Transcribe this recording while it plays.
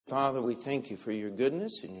Father, we thank you for your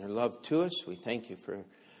goodness and your love to us. We thank you for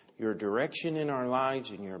your direction in our lives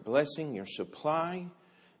and your blessing, your supply.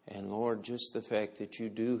 And Lord, just the fact that you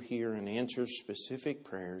do hear and answer specific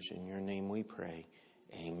prayers. In your name we pray.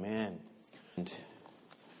 Amen. And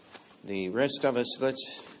the rest of us,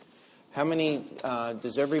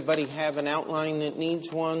 does everybody have an outline that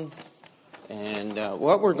needs one? And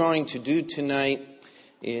what we're going to do tonight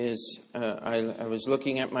is, I was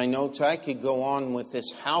looking at my notes. I could go on with this,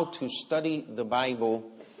 how to study the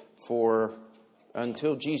Bible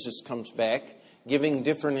until Jesus comes back, giving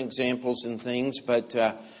different examples and things. But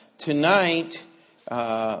tonight,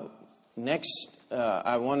 I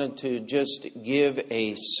wanted to just give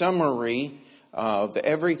a summary of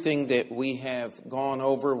everything that we have gone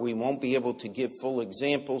over. We won't be able to give full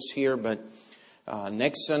examples here, but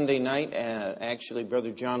next Sunday night, actually,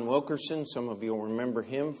 Brother John Wilkerson, some of you will remember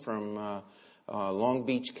him from Long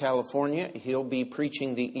Beach, California. He'll be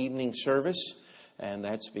preaching the evening service, and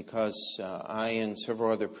that's because I and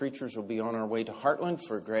several other preachers will be on our way to Heartland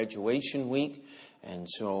for graduation week. And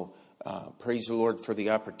so praise the Lord for the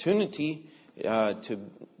opportunity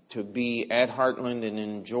to be at Heartland and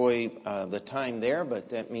enjoy the time there, but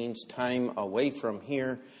that means time away from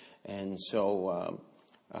here. And so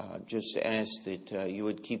just ask that you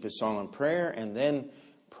would keep us all in prayer. And then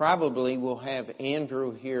probably we'll have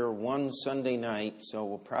Andrew here one Sunday night, so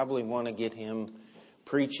we'll probably want to get him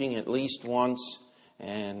preaching at least once.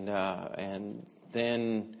 And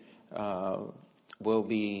then we'll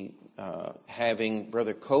be having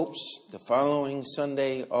Brother Copes the following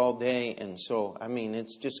Sunday all day. And so,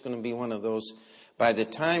 it's just going to be one of those. By the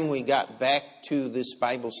time we got back to this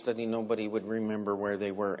Bible study, nobody would remember where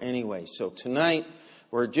they were anyway. So tonight,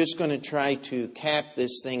 we're just going to try to cap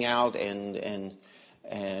this thing out and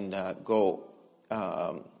go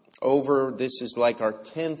over. This is like our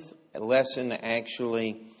 10th lesson,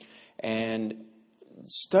 actually. And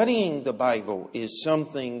studying the Bible is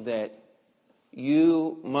something that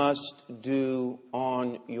you must do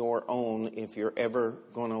on your own if you're ever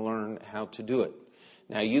going to learn how to do it.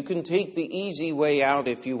 Now, you can take the easy way out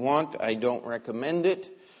if you want. I don't recommend it.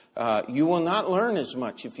 You will not learn as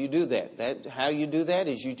much if you do that. How you do that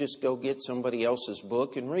is you just go get somebody else's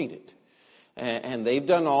book and read it. And they've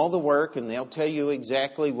done all the work, and they'll tell you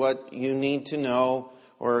exactly what you need to know,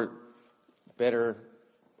 or better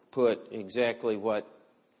put, exactly what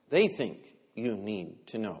they think you need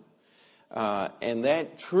to know. And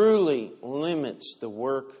that truly limits the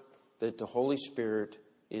work that the Holy Spirit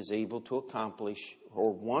is able to accomplish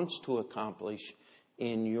or wants to accomplish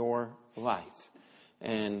in your life.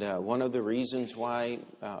 And one of the reasons why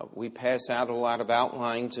we pass out a lot of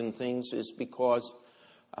outlines and things is because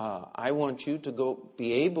I want you to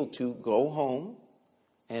be able to go home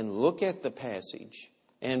and look at the passage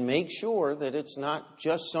and make sure that it's not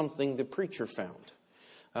just something the preacher found.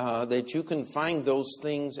 That you can find those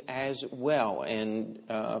things as well. And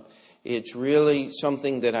it's really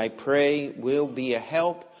something that I pray will be a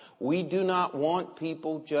help. We do not want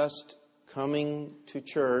people just coming to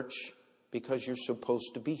church because you're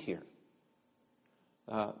supposed to be here.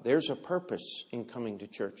 There's a purpose in coming to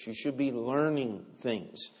church. You should be learning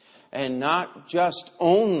things. And not just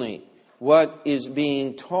only what is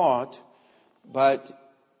being taught,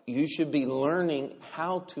 but you should be learning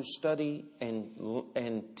how to study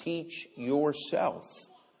and teach yourself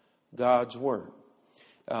God's Word.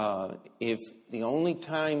 If the only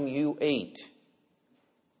time you ate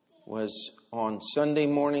was on Sunday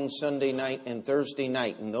morning, Sunday night, and Thursday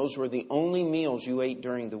night, and those were the only meals you ate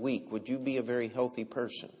during the week, would you be a very healthy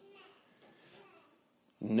person?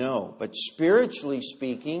 No. But spiritually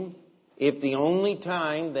speaking, if the only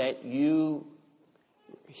time that you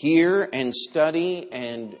hear and study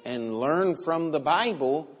and learn from the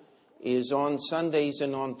Bible is on Sundays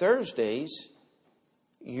and on Thursdays,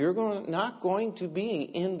 you're not going to be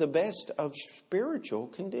in the best of spiritual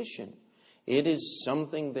condition. It is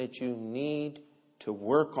something that you need to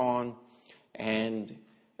work on, and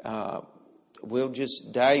we'll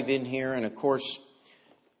just dive in here. And of course,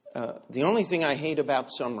 the only thing I hate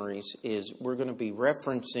about summaries is we're going to be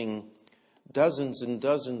referencing dozens and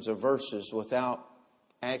dozens of verses without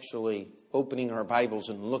actually opening our Bibles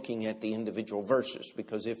and looking at the individual verses.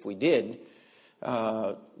 Because if we did,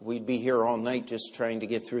 we'd be here all night just trying to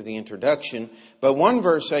get through the introduction. But one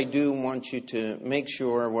verse I do want you to make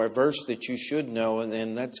sure, or a verse that you should know, and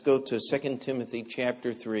then let's go to 2 Timothy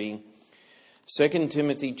chapter 3. 2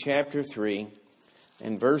 Timothy chapter 3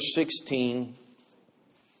 and verse 16.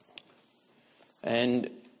 And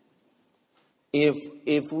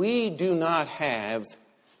if we do not have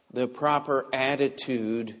the proper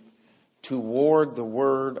attitude toward the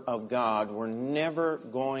Word of God, we're never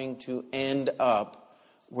going to end up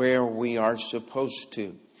where we are supposed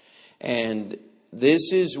to. And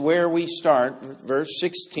this is where we start, verse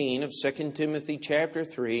 16 of 2 Timothy chapter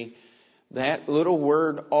 3. That little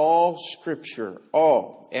word, all Scripture,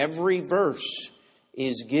 all, every verse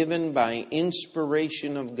is given by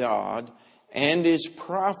inspiration of God and is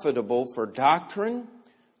profitable for doctrine,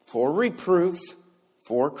 for reproof,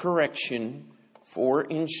 for correction, for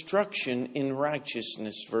instruction in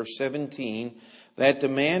righteousness. Verse 17, that the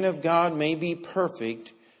man of God may be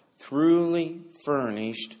perfect, truly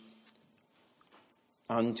furnished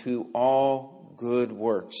unto all good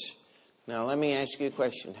works. Now, let me ask you a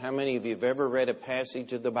question. How many of you have ever read a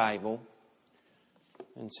passage of the Bible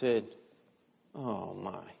and said, oh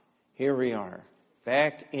my, here we are,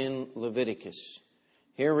 back in Leviticus.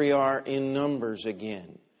 Here we are in Numbers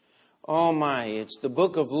again. Oh my, it's the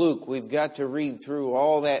book of Luke. We've got to read through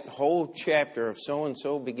all that whole chapter of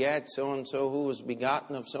so-and-so begat so-and-so, who was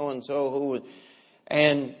begotten of so-and-so, who was...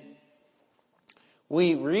 And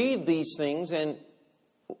we read these things and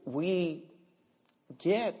we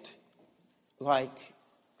get like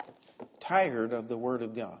tired of the Word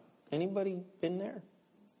of God. Anybody been there?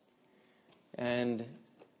 And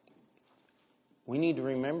we need to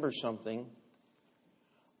remember something.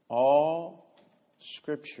 All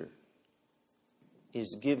Scripture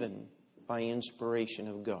is given by inspiration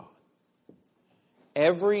of God.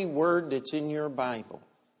 Every word that's in your Bible,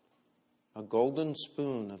 a golden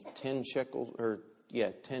spoon of 10 shekels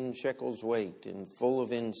weight and full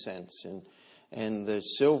of incense, and the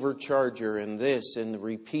silver charger and this, and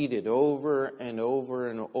repeated over and over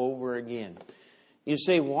and over again. You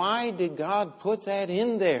say, why did God put that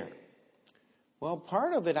in there? Well,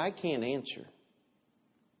 part of it I can't answer.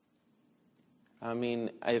 I mean,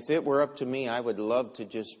 if it were up to me, I would love to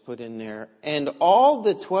just put in there. And all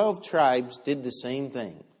the 12 tribes did the same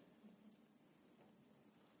thing.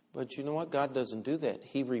 But you know what? God doesn't do that.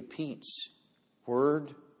 He repeats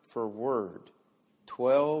word for word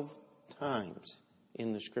 12 times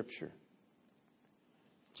in the Scripture.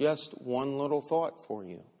 Just one little thought for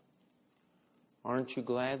you. Aren't you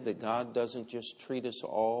glad that God doesn't just treat us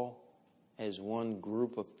all as one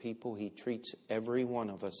group of people? He treats every one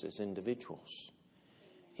of us as individuals.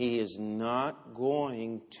 He is not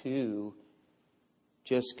going to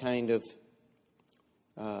just kind of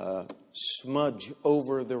smudge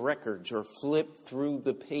over the records or flip through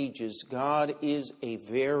the pages. God is a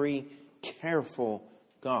very careful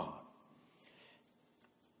God.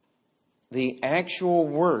 The actual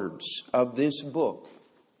words of this book,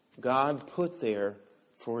 God put there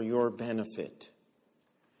for your benefit.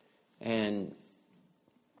 And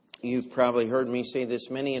you've probably heard me say this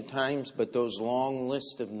many a times, but those long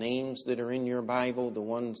lists of names that are in your Bible, the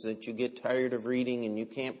ones that you get tired of reading and you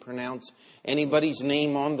can't pronounce anybody's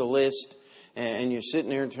name on the list, and you're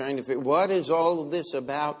sitting there trying to figure, what is all of this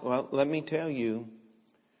about? Well, let me tell you,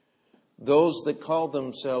 those that call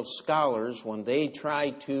themselves scholars, when they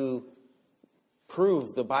try to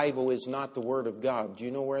prove the Bible is not the Word of God, do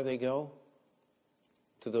you know where they go?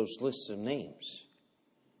 To those lists of names.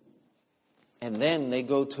 And then they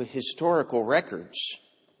go to historical records.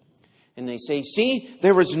 And they say, see,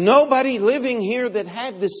 there was nobody living here that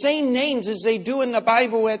had the same names as they do in the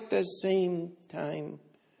Bible at the same time.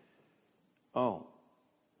 Oh,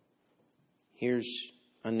 here's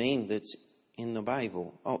a name that's in the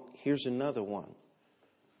Bible. Oh, here's another one.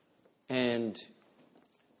 And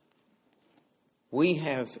we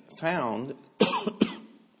have found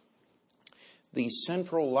the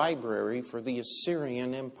central library for the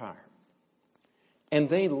Assyrian Empire. And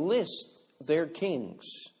they list their kings.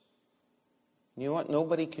 You know what?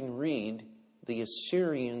 Nobody can read the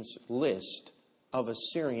Assyrians' list of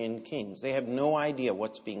Assyrian kings. They have no idea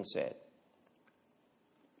what's being said.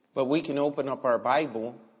 But we can open up our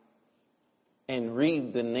Bible and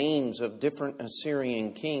read the names of different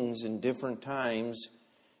Assyrian kings in different times,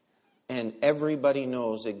 and everybody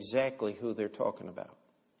knows exactly who they're talking about.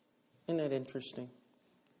 Isn't that interesting?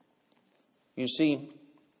 You see,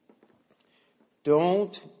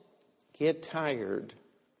 don't get tired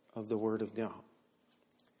of the Word of God.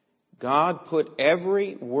 God put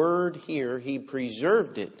every word here. He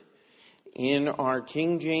preserved it in our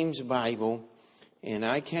King James Bible. And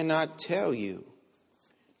I cannot tell you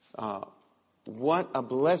what a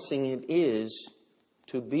blessing it is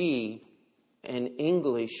to be an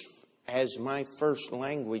English as my first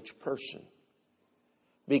language person.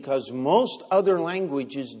 Because most other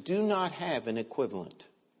languages do not have an equivalent.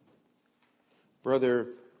 Brother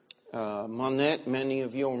Monette, many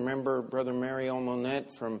of you will remember Brother Mario Monette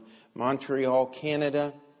from Montreal,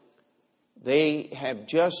 Canada.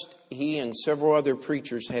 he and several other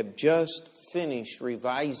preachers have just finished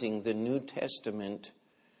revising the New Testament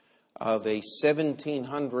of a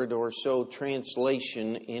 1700 or so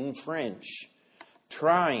translation in French,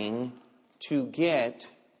 trying to get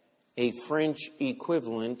a French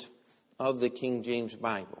equivalent of the King James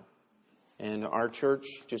Bible. And our church,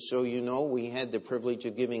 just so you know, we had the privilege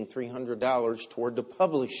of giving $300 toward the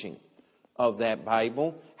publishing of that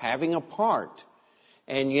Bible, having a part.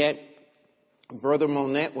 And yet, Brother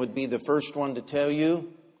Monette would be the first one to tell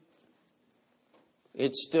you,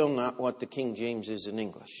 it's still not what the King James is in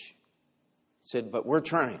English. He said, but we're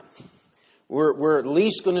trying. We're at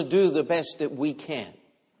least going to do the best that we can.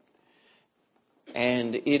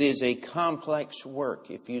 And it is a complex work.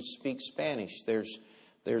 If you speak Spanish,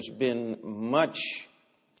 there's been much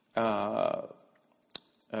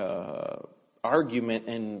argument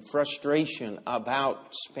and frustration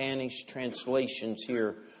about Spanish translations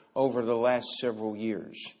here over the last several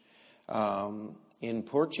years. In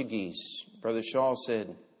Portuguese, Brother Shaw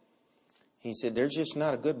said, there's just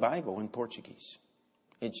not a good Bible in Portuguese.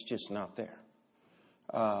 It's just not there.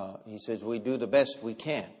 He says, we do the best we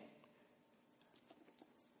can.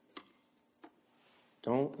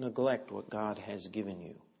 Don't neglect what God has given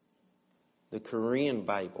you. The Korean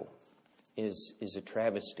Bible is a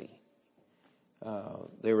travesty.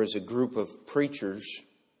 There was a group of preachers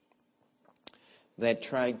that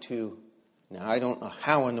tried to, now I don't know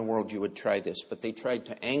how in the world you would try this, but they tried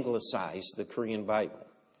to anglicize the Korean Bible.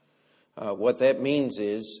 What that means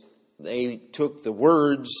is they took the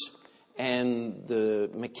words and the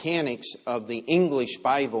mechanics of the English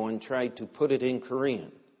Bible and tried to put it in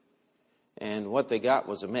Korean. And what they got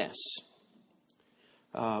was a mess.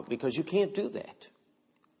 Because you can't do that.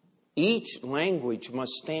 Each language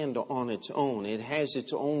must stand on its own. It has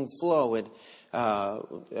its own flow.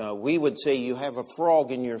 We would say you have a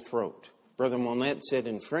frog in your throat. Brother Monette said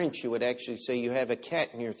in French you would actually say you have a cat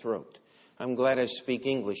in your throat. I'm glad I speak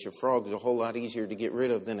English. A frog is a whole lot easier to get rid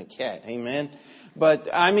of than a cat. Amen? But,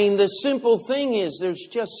 the simple thing is there's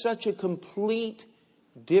just such a complete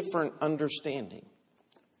different understanding.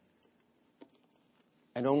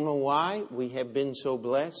 I don't know why we have been so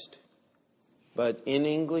blessed, but in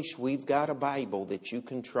English we've got a Bible that you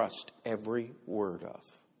can trust every word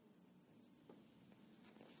of.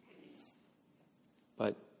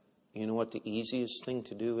 But you know what the easiest thing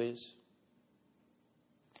to do is?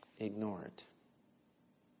 Ignore it.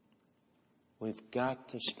 We've got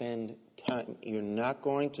to spend time. You're not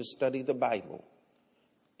going to study the Bible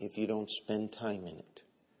if you don't spend time in it.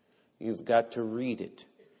 You've got to read it.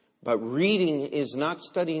 But reading is not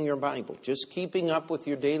studying your Bible. Just keeping up with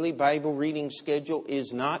your daily Bible reading schedule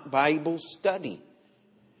is not Bible study.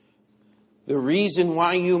 The reason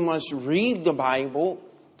why you must read the Bible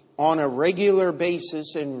on a regular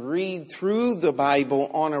basis and read through the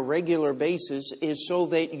Bible on a regular basis is so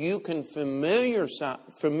that you can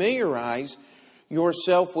familiarize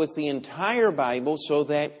yourself with the entire Bible, so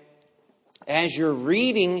that as you're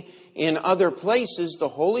reading in other places, the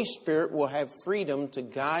Holy Spirit will have freedom to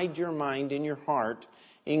guide your mind and your heart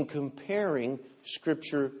in comparing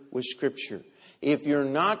Scripture with Scripture. If you're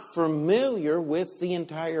not familiar with the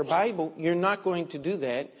entire Bible, you're not going to do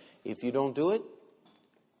that. If you don't do it,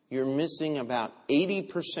 you're missing about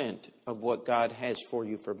 80% of what God has for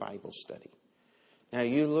you for Bible study. Now,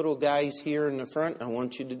 you little guys here in the front, I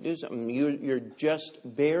want you to do something. You're just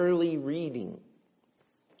barely reading.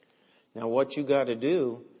 Now, what you got to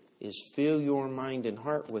do is fill your mind and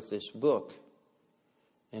heart with this book.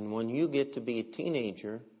 And when you get to be a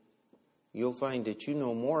teenager, you'll find that you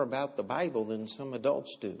know more about the Bible than some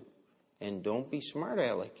adults do. And don't be smart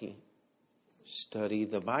alecky. Study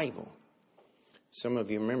the Bible. Some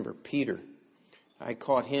of you remember Peter. I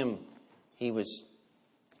caught him.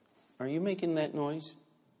 Are you making that noise?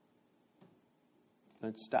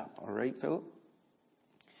 Let's stop. All right, Philip?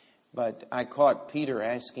 But I caught Peter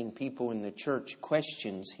asking people in the church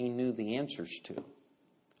questions he knew the answers to,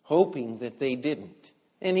 hoping that they didn't.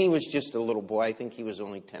 And he was just a little boy. I think he was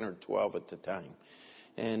only 10 or 12 at the time.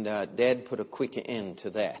 And Dad put a quick end to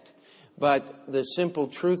that. But the simple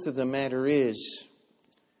truth of the matter is,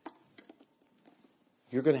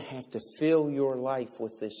 you're going to have to fill your life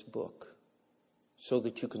with this book so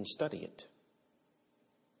that you can study it.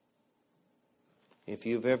 If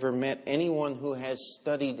you've ever met anyone who has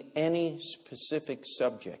studied any specific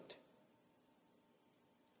subject,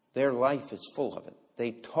 their life is full of it.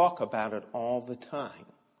 They talk about it all the time.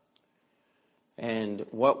 And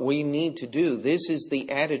what we need to do, this is the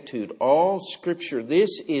attitude. All Scripture,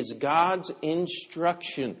 this is God's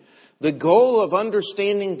instruction. The goal of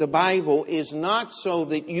understanding the Bible is not so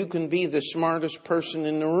that you can be the smartest person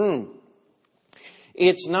in the room.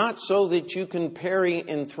 It's not so that you can parry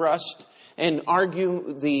and thrust and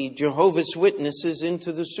argue the Jehovah's Witnesses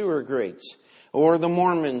into the sewer grates, or the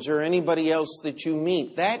Mormons, or anybody else that you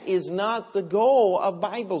meet. That is not the goal of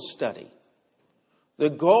Bible study. The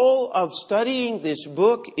goal of studying this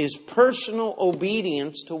book is personal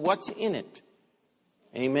obedience to what's in it.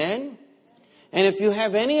 Amen? And if you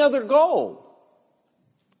have any other goal,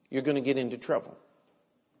 you're going to get into trouble.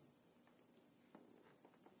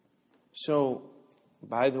 So,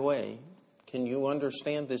 by the way, can you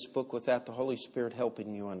understand this book without the Holy Spirit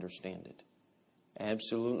helping you understand it?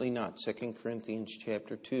 Absolutely not. 2 Corinthians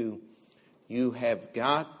chapter 2. You have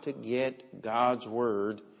got to get God's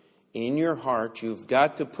Word in your heart. You've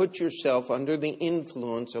got to put yourself under the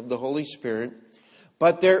influence of the Holy Spirit.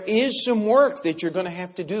 But there is some work that you're going to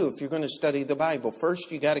have to do if you're going to study the Bible.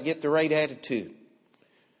 First, you got to get the right attitude.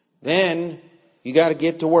 Then, you got to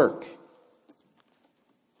get to work.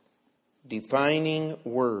 Defining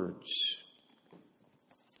words.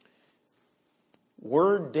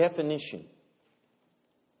 Word definition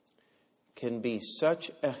can be such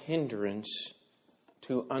a hindrance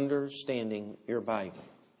to understanding your Bible.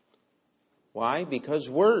 Why? Because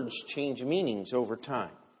words change meanings over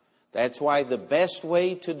time. That's why the best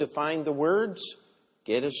way to define the words,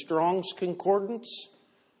 get a Strong's Concordance.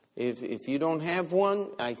 If you don't have one,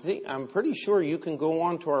 I'm pretty sure you can go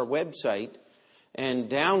onto our website and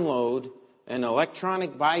download an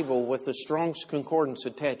electronic Bible with the Strong's Concordance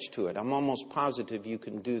attached to it. I'm almost positive you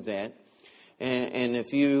can do that. And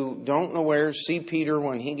if you don't know where, see Peter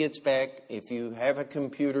when he gets back. If you have a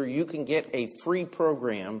computer, you can get a free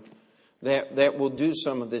program that will do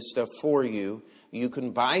some of this stuff for you. You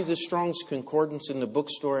can buy the Strong's Concordance in the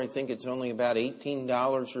bookstore. I think it's only about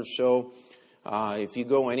 $18 or so. If you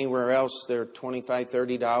go anywhere else, they're $25,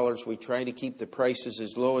 $30. We try to keep the prices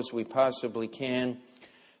as low as we possibly can.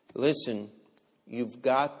 Listen, you've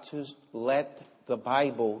got to let the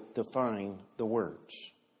Bible define the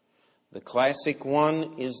words. The classic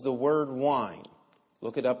one is the word wine.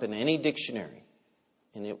 Look it up in any dictionary,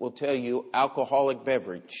 and it will tell you alcoholic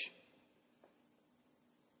beverage.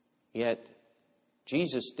 Yet,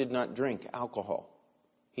 Jesus did not drink alcohol.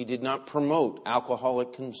 He did not promote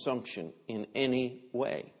alcoholic consumption in any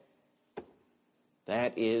way.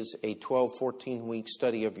 That is a 12, 14-week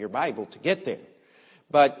study of your Bible to get there.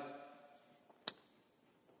 But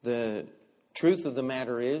the truth of the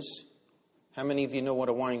matter is, how many of you know what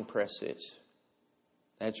a wine press is?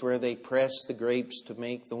 That's where they press the grapes to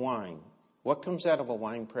make the wine. What comes out of a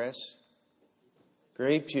wine press?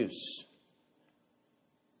 Grape juice.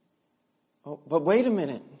 Oh, but wait a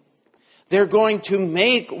minute. They're going to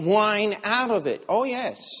make wine out of it. Oh,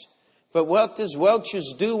 yes. But what does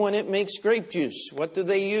Welch's do when it makes grape juice? What do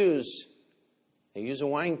they use? They use a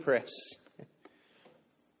wine press.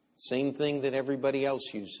 Same thing that everybody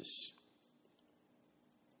else uses.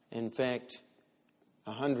 In fact,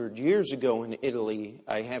 100 years ago in Italy,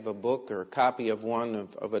 I have a book or a copy of one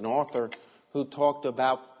of an author who talked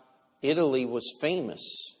about Italy was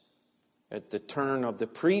famous at the turn of the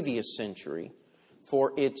previous century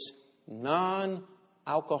for its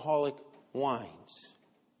non-alcoholic wines.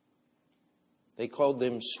 They called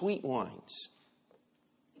them sweet wines.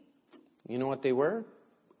 You know what they were?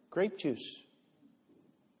 Grape juice.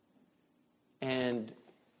 And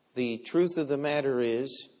the truth of the matter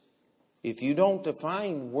is, if you don't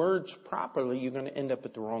define words properly, you're going to end up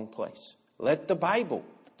at the wrong place. Let the Bible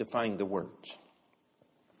define the words.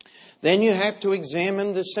 Then you have to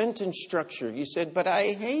examine the sentence structure. You said, but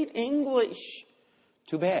I hate English.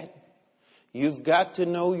 Too bad. You've got to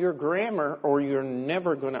know your grammar or you're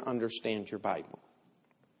never going to understand your Bible.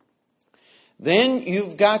 Then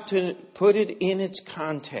you've got to put it in its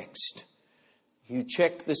context. You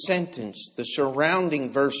check the sentence, the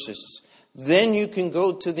surrounding verses. Then you can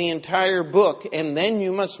go to the entire book, and then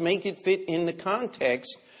you must make it fit in the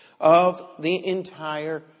context of the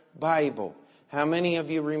entire Bible. How many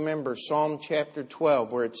of you remember Psalm chapter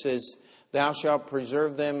 12, where it says, "Thou shalt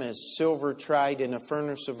preserve them as silver tried in a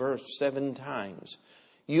furnace of earth 7 times."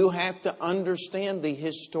 You have to understand the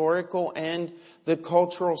historical and the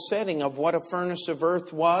cultural setting of what a furnace of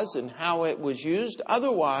earth was and how it was used.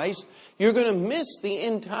 Otherwise, you're going to miss the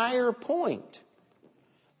entire point.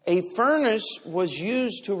 A furnace was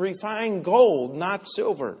used to refine gold, not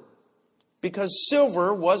silver, because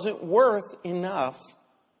silver wasn't worth enough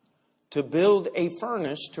to build a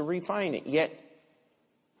furnace to refine it. Yet,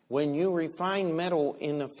 when you refine metal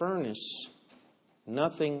in a furnace,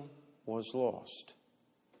 nothing was lost.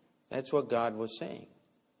 That's what God was saying.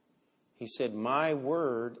 He said, my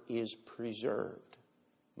word is preserved.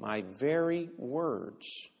 My very words,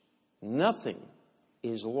 nothing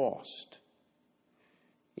is lost.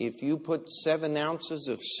 If you put 7 ounces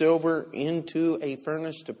of silver into a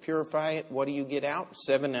furnace to purify it, what do you get out?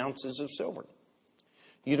 7 ounces of silver.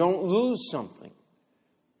 You don't lose something.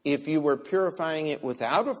 If you were purifying it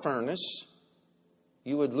without a furnace,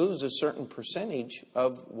 you would lose a certain percentage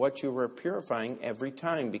of what you were purifying every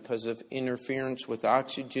time because of interference with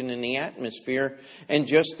oxygen in the atmosphere and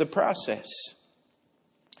just the process.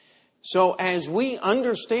 So as we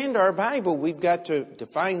understand our Bible, we've got to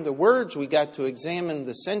define the words, we've got to examine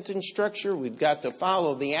the sentence structure, we've got to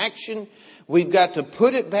follow the action, we've got to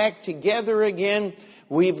put it back together again,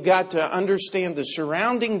 we've got to understand the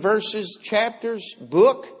surrounding verses, chapters,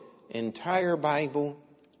 book, entire Bible.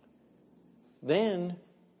 Then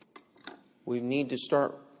we need to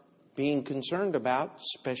start being concerned about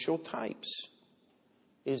special types.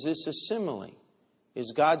 Is this a simile?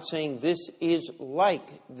 Is God saying this is like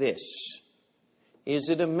this? Is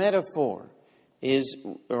it a metaphor?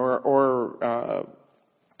 Or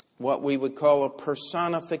what we would call a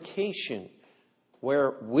personification,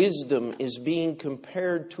 where wisdom is being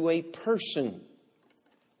compared to a person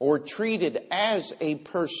or treated as a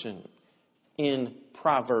person in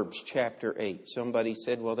Proverbs chapter 8. Somebody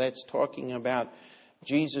said, well, that's talking about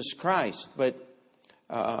Jesus Christ, but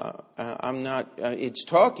I'm not. It's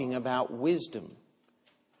talking about wisdom.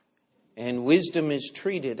 And wisdom is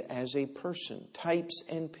treated as a person, types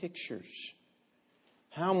and pictures.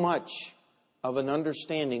 How much of an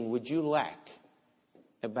understanding would you lack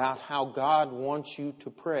about how God wants you to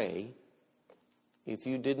pray if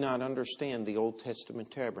you did not understand the Old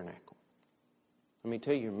Testament tabernacle? Let me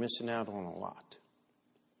tell you, you're missing out on a lot.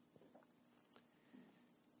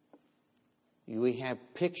 We have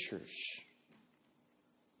pictures.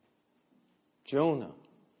 Jonah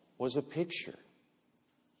was a picture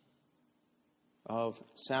of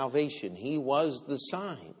salvation. He was the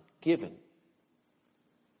sign given.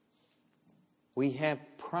 We have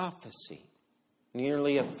prophecy.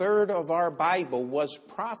 Nearly a third of our Bible was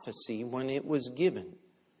prophecy when it was given.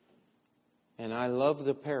 And I love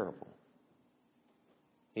the parable.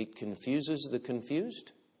 It confuses the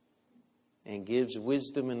confused and gives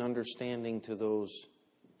wisdom and understanding to those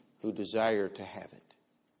who desire to have it.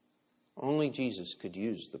 Only Jesus could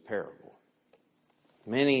use the parable.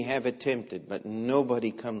 Many have attempted, but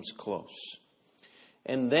nobody comes close.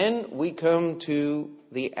 And then we come to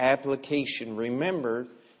the application. Remember,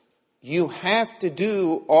 you have to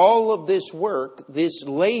do all of this work, this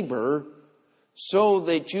labor, so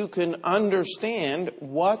that you can understand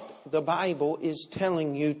what the Bible is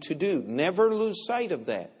telling you to do. Never lose sight of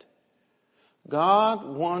that. God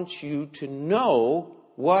wants you to know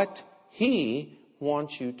what He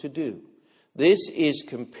wants you to do. This is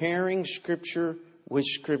comparing Scripture with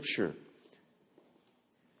Scripture.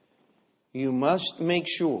 You must make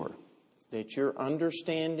sure that your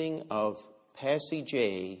understanding of passage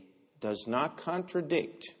A does not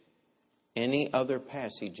contradict any other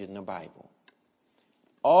passage in the Bible.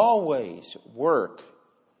 Always work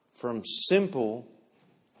from simple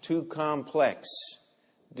to complex.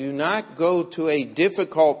 Do not go to a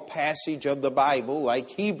difficult passage of the Bible like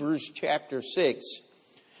Hebrews chapter 6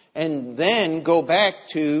 and then go back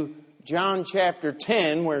to John chapter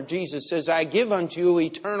 10 where Jesus says, I give unto you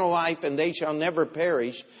eternal life and they shall never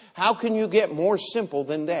perish. How can you get more simple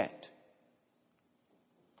than that?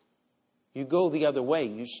 You go the other way.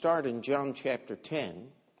 You start in John chapter 10.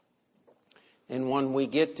 And when we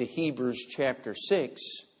get to Hebrews chapter 6,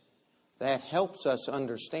 that helps us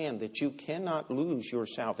understand that you cannot lose your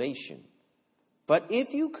salvation. But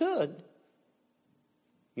if you could,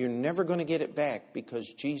 you're never going to get it back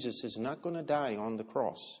because Jesus is not going to die on the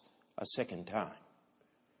cross a second time.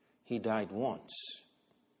 He died once.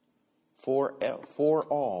 For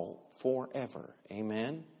all, forever.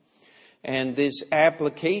 Amen? And this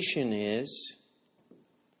application is,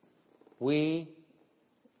 we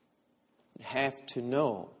have to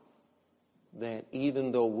know that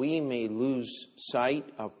even though we may lose sight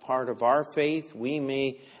of part of our faith, we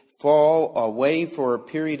may fall away for a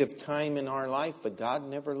period of time in our life, but God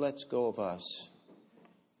never lets go of us.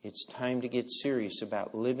 It's time to get serious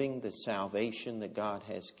about living the salvation that God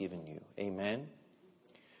has given you. Amen?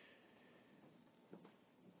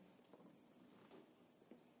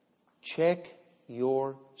 Check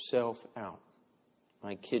yourself out.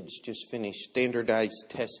 My kids just finished standardized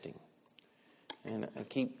testing. And I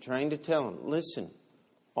keep trying to tell them, listen,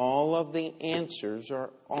 all of the answers are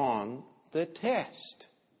on the test.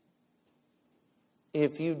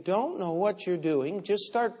 If you don't know what you're doing, just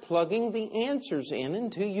start plugging the answers in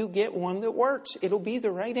until you get one that works. It'll be the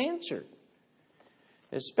right answer.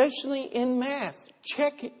 Especially in math.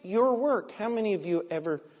 Check your work. How many of you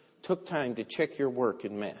ever took time to check your work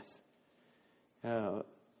in math?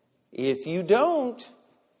 If you don't,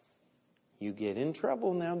 you get in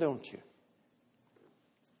trouble now, don't you?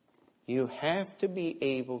 You have to be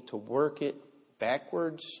able to work it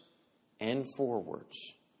backwards and forwards.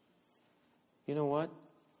 You know what?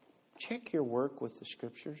 Check your work with the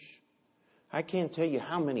Scriptures. I can't tell you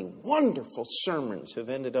how many wonderful sermons have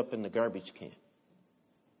ended up in the garbage can.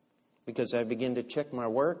 Because I began to check my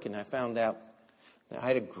work and I found out that I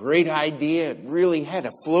had a great idea. It really had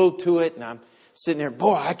a flow to it. And I'm sitting there,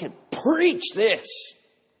 boy, I could preach this.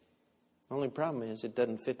 The only problem is it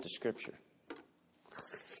doesn't fit the Scripture.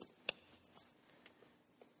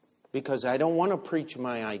 Because I don't want to preach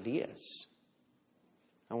my ideas.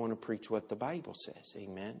 I want to preach what the Bible says.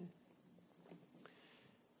 Amen.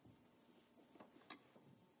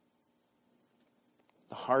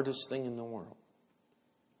 The hardest thing in the world.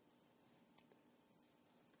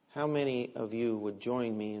 How many of you would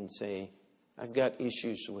join me and say, I've got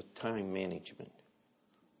issues with time management?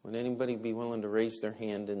 Would anybody be willing to raise their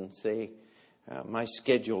hand and say, my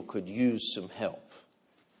schedule could use some help?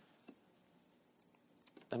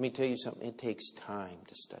 Let me tell you something. It takes time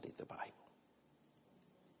to study the Bible.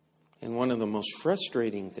 And one of the most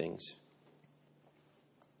frustrating things,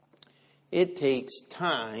 it takes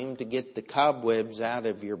time to get the cobwebs out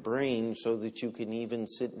of your brain so that you can even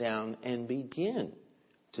sit down and begin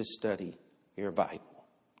to study your Bible.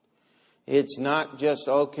 It's not just,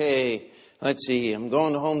 okay, let's see, I'm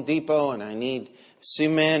going to Home Depot and I need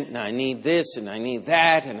cement and I need this and I need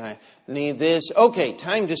that and I need this. Okay,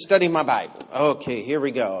 time to study my Bible. Okay, here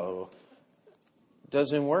we go. It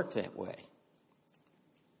doesn't work that way.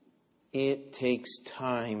 It takes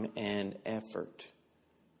time and effort.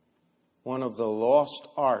 One of the lost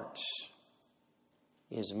arts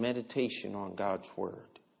is meditation on God's Word.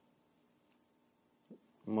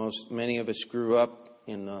 Many of us grew up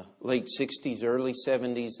in the late 60s, early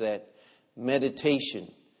 70s, that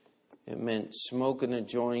meditation, it meant smoking a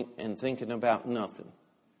joint and thinking about nothing.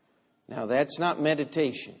 Now, that's not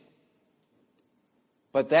meditation.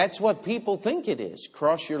 But that's what people think it is.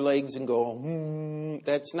 Cross your legs and go,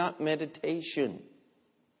 That's not meditation.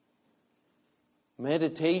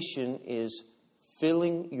 Meditation is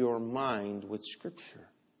filling your mind with Scripture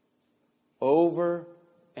over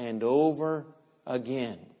and over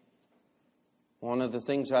again. One of the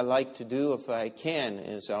things I like to do, if I can,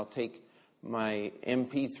 is I'll take my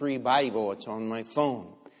MP3 Bible, it's on my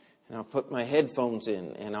phone, and I'll put my headphones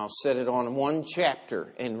in and I'll set it on one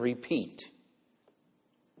chapter and repeat.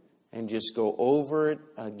 And just go over it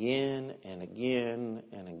again and again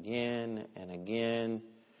and again and again.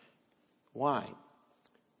 Why?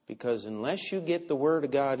 Because unless you get the Word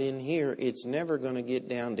of God in here, it's never going to get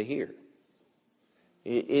down to here.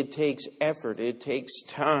 It takes effort. It takes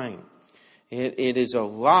time. It is a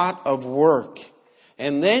lot of work.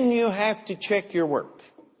 And then you have to check your work.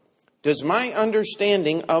 Does my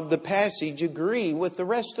understanding of the passage agree with the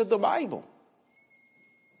rest of the Bible?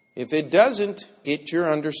 If it doesn't, get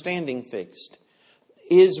your understanding fixed.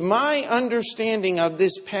 Is my understanding of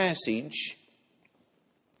this passage,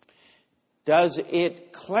 does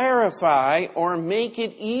it clarify or make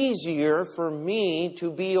it easier for me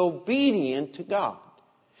to be obedient to God?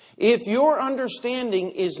 If your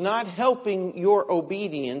understanding is not helping your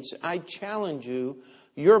obedience, I challenge you,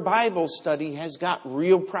 your Bible study has got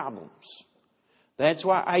real problems. That's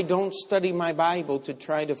why I don't study my Bible to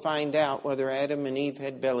try to find out whether Adam and Eve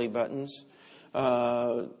had belly buttons,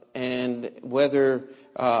 and whether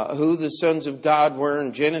who the sons of God were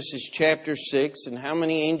in Genesis chapter 6, and how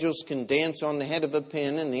many angels can dance on the head of a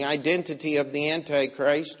pin, and the identity of the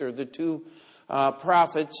Antichrist or the two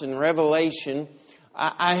prophets in Revelation.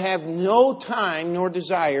 I have no time nor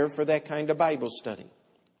desire for that kind of Bible study.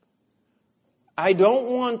 I don't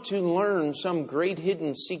want to learn some great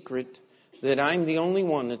hidden secret that I'm the only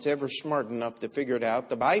one that's ever smart enough to figure it out.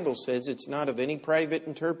 The Bible says it's not of any private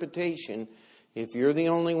interpretation. If you're the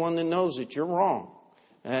only one that knows it, you're wrong.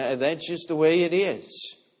 That's just the way it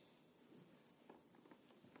is.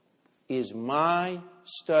 Is my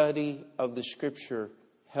study of the Scripture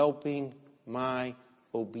helping my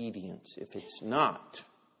obedience? If it's not,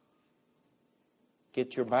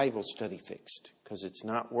 get your Bible study fixed, because it's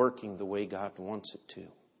not working the way God wants it to.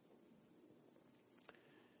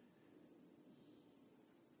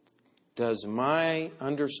 Does my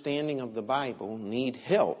understanding of the Bible need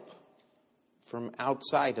help from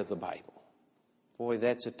outside of the Bible? Boy,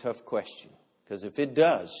 that's a tough question. Because if it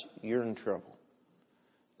does, you're in trouble.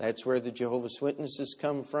 That's where the Jehovah's Witnesses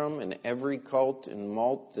come from, and every cult and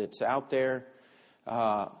malt that's out there.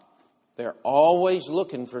 They're always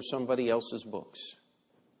looking for somebody else's books.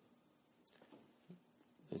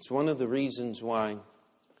 It's one of the reasons why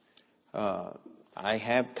I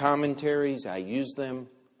have commentaries. I use them.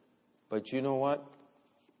 But you know what?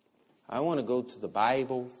 I want to go to the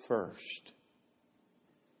Bible first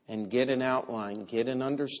and get an outline, get an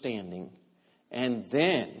understanding, and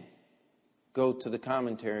then go to the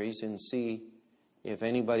commentaries and see if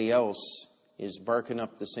anybody else is barking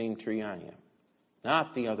up the same tree I am.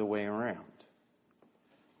 Not the other way around.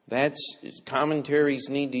 Commentaries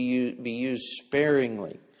need to be used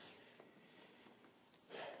sparingly.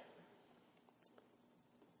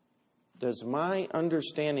 Does my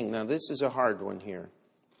understanding, now this is a hard one here.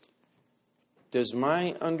 Does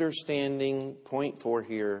my understanding, point 4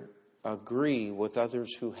 here, agree with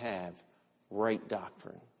others who have right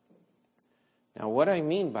doctrine? Now what I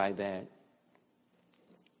mean by that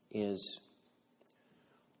is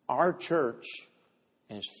our church,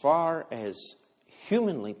 as far as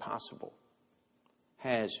humanly possible,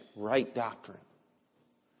 has right doctrine.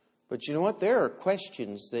 But you know what? There are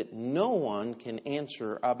questions that no one can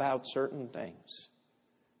answer about certain things.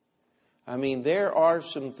 I mean, there are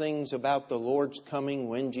some things about the Lord's coming,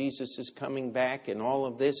 when Jesus is coming back, and all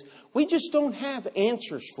of this. We just don't have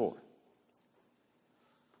answers for.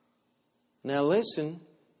 Now listen.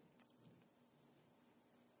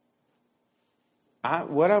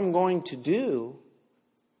 What I'm going to do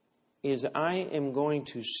is I am going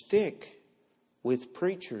to stick with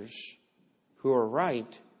preachers who are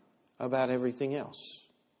right about everything else.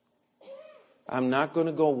 I'm not going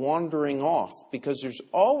to go wandering off, because there's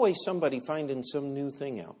always somebody finding some new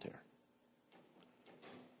thing out there.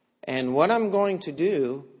 And what I'm going to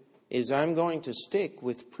do is I'm going to stick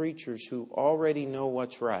with preachers who already know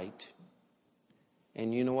what's right.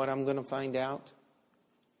 And you know what I'm going to find out?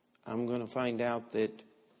 I'm going to find out that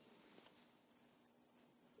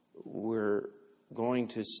we're going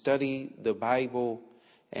to study the Bible.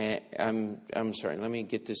 I'm sorry, let me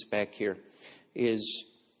get this back here. Is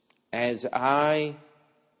as I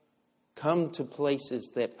come to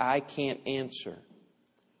places that I can't answer,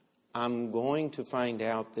 I'm going to find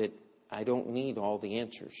out that I don't need all the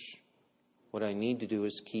answers. What I need to do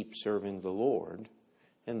is keep serving the Lord.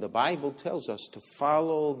 And the Bible tells us to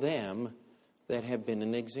follow them that have been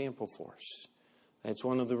an example for us. That's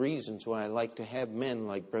one of the reasons why I like to have men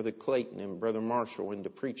like Brother Clayton and Brother Marshall in to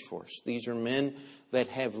preach for us. These are men that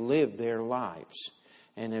have lived their lives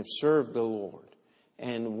and have served the Lord.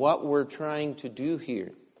 And what we're trying to do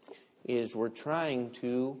here is we're trying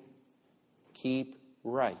to keep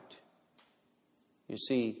right. You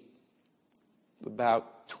see,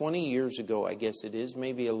 about 20 years ago, I guess it is,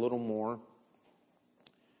 maybe a little more,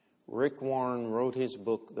 Rick Warren wrote his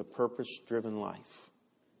book, The Purpose-Driven Life.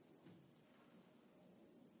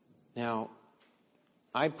 Now,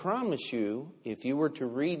 I promise you, if you were to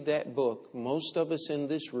read that book, most of us in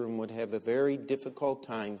this room would have a very difficult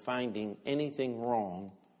time finding anything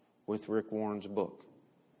wrong with Rick Warren's book.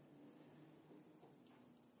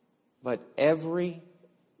 But every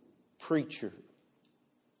preacher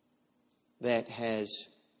that has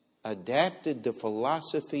adapted the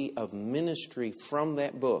philosophy of ministry from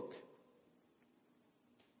that book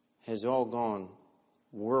has all gone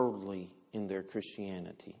worldly in their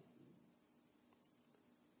Christianity.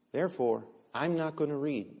 Therefore, I'm not going to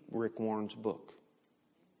read Rick Warren's book.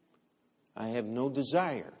 I have no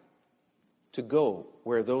desire to go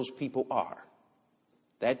where those people are.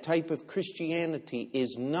 That type of Christianity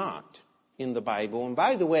is not in the Bible. And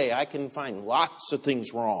by the way, I can find lots of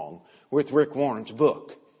things wrong with Rick Warren's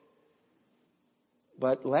book.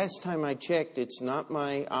 But last time I checked, it's not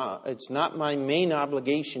my main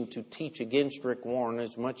obligation to teach against Rick Warren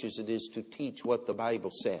as much as it is to teach what the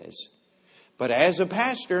Bible says. But as a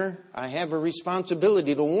pastor, I have a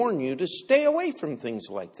responsibility to warn you to stay away from things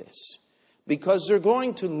like this, because they're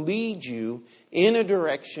going to lead you in a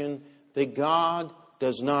direction that God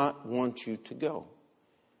does not want you to go.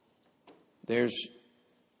 There's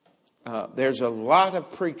a lot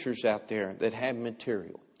of preachers out there that have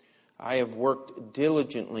material. I have worked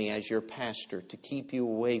diligently as your pastor to keep you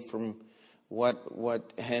away from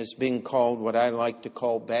what has been called, what I like to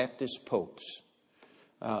call Baptist popes.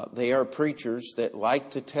 They are preachers that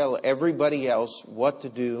like to tell everybody else what to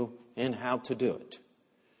do and how to do it.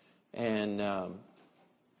 And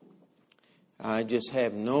I just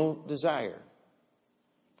have no desire.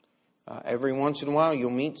 Every once in a while you'll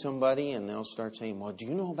meet somebody and they'll start saying, well, do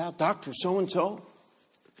you know about Dr. So-and-so?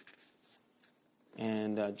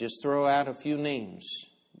 And just throw out a few names.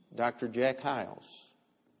 Dr. Jack Hiles,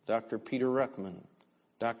 Dr. Peter Ruckman,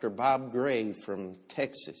 Dr. Bob Gray from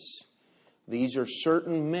Texas. These are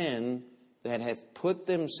certain men that have put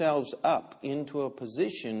themselves up into a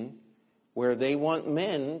position where they want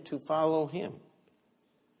men to follow him.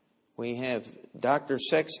 We have Dr.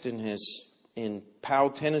 Sexton has in Powell,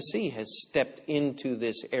 Tennessee, has stepped into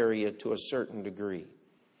this area to a certain degree.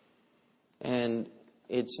 And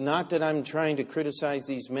it's not that I'm trying to criticize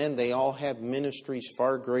these men. They all have ministries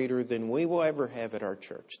far greater than we will ever have at our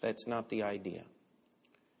church. That's not the idea.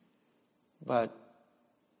 But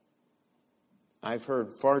I've heard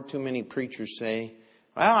far too many preachers say,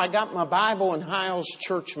 well, I got my Bible and Hyles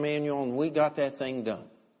church manual and we got that thing done.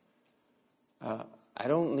 I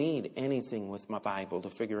don't need anything with my Bible to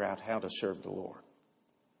figure out how to serve the Lord.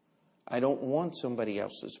 I don't want somebody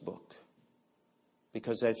else's book,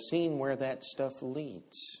 because I've seen where that stuff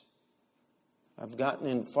leads. I've gotten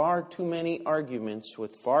in far too many arguments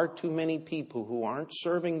with far too many people who aren't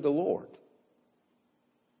serving the Lord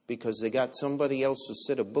because they got somebody else's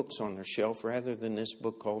set of books on their shelf rather than this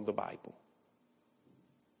book called the Bible.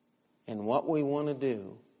 And what we want to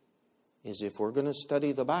do is, if we're going to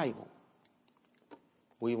study the Bible,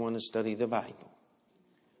 we want to study the Bible.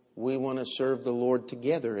 We want to serve the Lord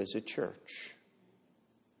together as a church.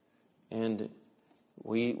 And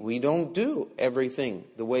we don't do everything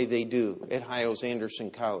the way they do at Hyles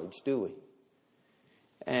Anderson College, do we?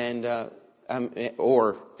 And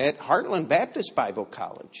or at Heartland Baptist Bible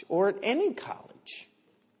College, or at any college.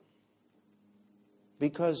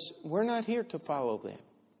 Because we're not here to follow them.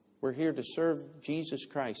 We're here to serve Jesus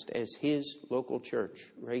Christ as His local church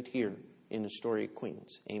right here in Astoria,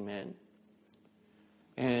 Queens. Amen.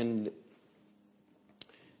 And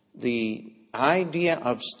the idea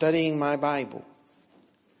of studying my Bible,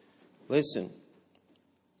 listen,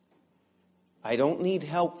 I don't need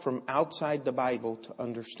help from outside the Bible to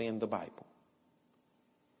understand the Bible.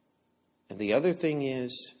 And the other thing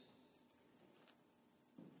is,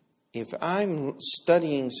 if I'm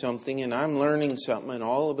studying something and I'm learning something and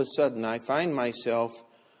all of a sudden I find myself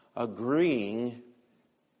agreeing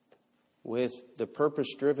with the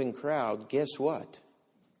purpose-driven crowd, guess what?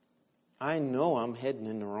 I know I'm heading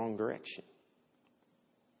in the wrong direction.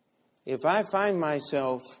 If I find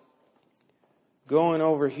myself going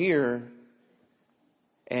over here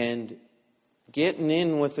and getting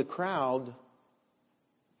in with the crowd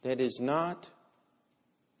that is not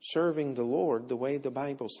serving the Lord the way the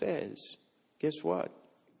Bible says, guess what?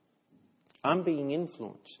 I'm being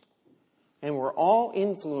influenced. And we're all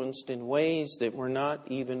influenced in ways that we're not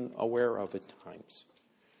even aware of at times.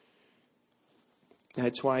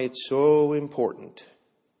 That's why it's so important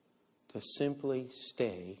to simply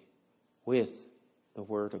stay with the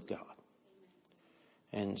Word of God.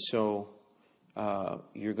 And so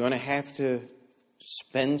you're going to have to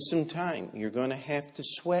spend some time. You're going to have to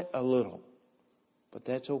sweat a little. But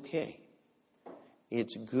that's okay.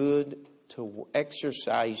 It's good to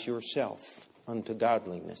exercise yourself unto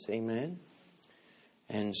godliness. Amen?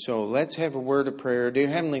 And so let's have a word of prayer. Dear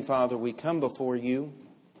Heavenly Father, we come before you.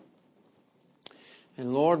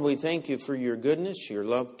 And Lord, we thank you for your goodness, your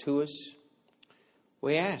love to us.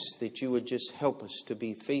 We ask that you would just help us to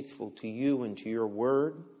be faithful to you and to your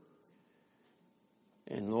word.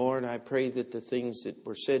 And Lord, I pray that the things that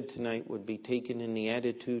were said tonight would be taken in the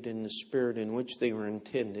attitude and the spirit in which they were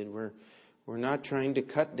intended. We're not trying to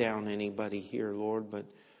cut down anybody here, Lord, but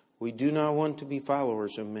we do not want to be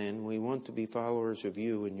followers of men. We want to be followers of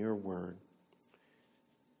you and your word.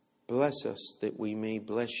 Bless us that we may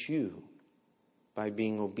bless you by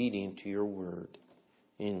being obedient to your word.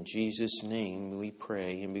 In Jesus' name we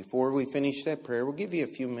pray. And before we finish that prayer, we'll give you a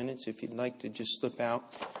few minutes if you'd like to just slip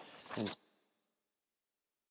out